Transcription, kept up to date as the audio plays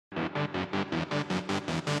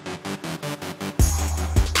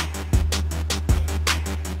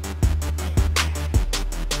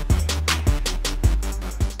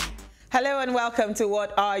Hello and welcome to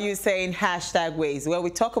What Are You Saying? #Ways, where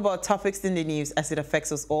we talk about topics in the news as it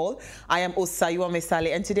affects us all. I am Osayuwa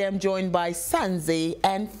Mesale, and today I'm joined by Sanze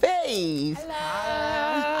and Faith.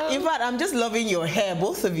 Hello. In fact, I'm just loving your hair,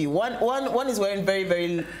 both of you. One is wearing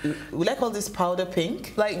very, would I call this powder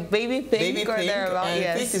pink? Like baby pink or thereabout, and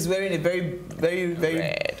yes. Faith is wearing a very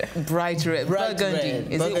red. Bright red. Burgundy.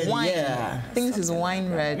 Red. Is Burgundy, it wine? yeah. I think this is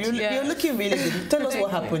wine red. You're looking really good. Tell us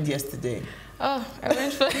what happened yesterday. Oh, I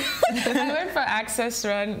went for Access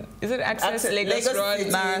Run. Is it Access Lagos Run?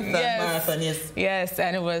 City Marathon. Marathon, yes. Yes,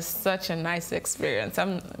 and it was such a nice experience.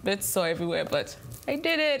 I'm a bit sore everywhere, but I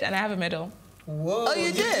did it, and I have a medal. Whoa! Oh,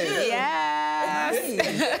 you did? Yes.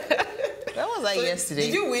 That was like yesterday.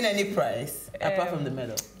 Did you win any prize apart from the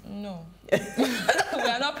medal? No. We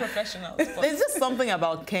are not professionals. There's just something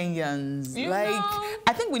about Kenyans. You like, know?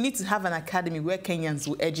 I think we need to have an academy where Kenyans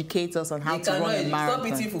will educate us on how to run a marathon.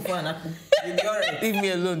 Stop eating fufu and apple. You'll be all right. Leave me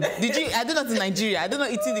alone. Did you? I do not in Nigeria. I do not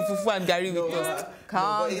eating the fufu and gari with toast.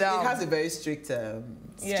 Calm down. It has a very strict,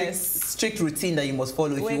 Yes. strict routine that you must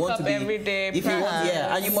follow if Wake you want up to be. every day, If you want,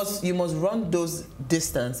 yeah, and you must run those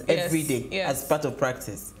distance every day as part of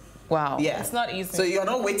practice. Wow. Yeah. It's not easy. So you're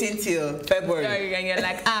not waiting till February. And you're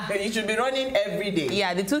like, You should be running every day.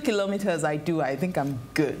 Yeah, the 2 kilometers I do, I think I'm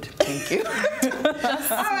good. Thank you.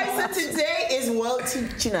 All right, so today is World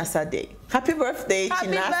Chinasa Day. Happy birthday, Happy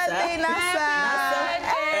Chinasa. birthday,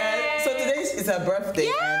 Nasa. So today is her birthday,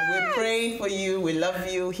 and we're praying for you. We love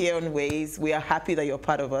you here on Ways. We are happy that you're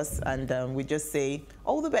part of us, and we just say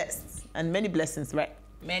all the best and many blessings, right?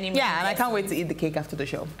 many And I can't wait to eat the cake after the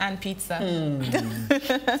show. And pizza.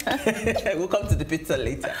 We'll come to the pizza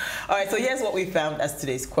later. All right, so here's what we found as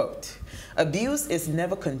today's quote. Abuse is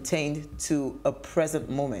never contained to a present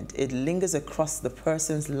moment. It lingers across the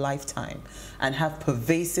person's lifetime and have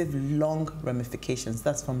pervasive, long ramifications.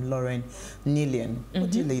 That's from Lorraine Nilon.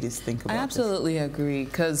 What do you ladies think about I absolutely agree,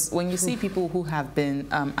 because when you see people who have been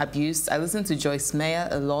abused, I listen to Joyce Meyer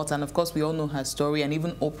a lot, and of course we all know her story, and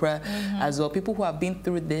even Oprah as well. People who have been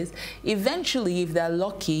through this, eventually, if they're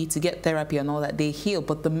lucky to get therapy and all that, they heal,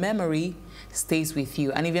 but the memory stays with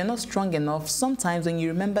you. And if you're not strong enough, sometimes when you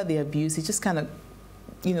remember the abuse, it just kind of,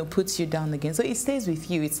 puts you down again. So it stays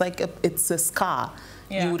with you. It's like it's a scar.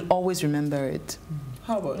 Yeah. You would always remember it.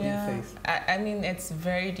 How about you, Faith? I mean, it's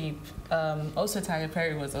very deep. Also, Tyler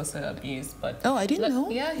Perry was also abused, but Oh, I didn't know.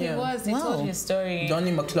 Yeah, he was. He told his story.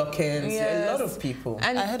 Donnie McCloskey, Yes. a lot of people.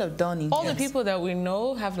 And I heard of Donnie. all the people that we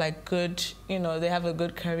know have like good, they have a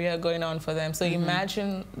good career going on for them. So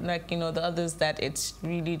imagine like, the others that it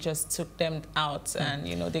really just took them out and,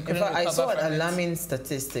 they couldn't recover I saw from an it. alarming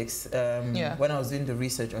statistics when I was doing the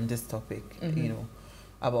research on this topic,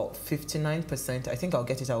 about 59%, I think I'll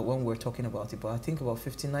get it out when we're talking about it, but I think about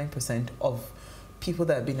 59% of people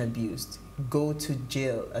that have been abused go to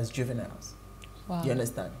jail as juveniles. Wow. You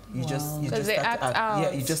understand? You just they start to act out.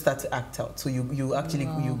 Yeah, you just start to act out. So you actually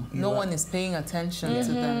no one is paying attention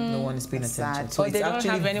to them. no one is paying attention. Sad. So Or they don't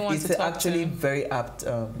have anyone to talk actually to. very apt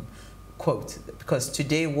quote, because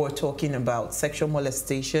today we're talking about sexual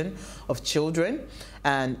molestation of children,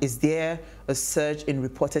 and is there a surge in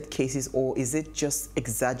reported cases, or is it just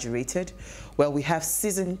exaggerated? Well, we have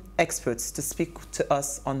seasoned experts to speak to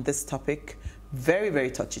us on this topic. Very,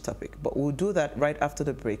 very touchy topic, but we'll do that right after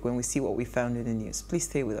the break when we see what we found in the news. Please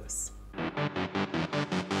stay with us.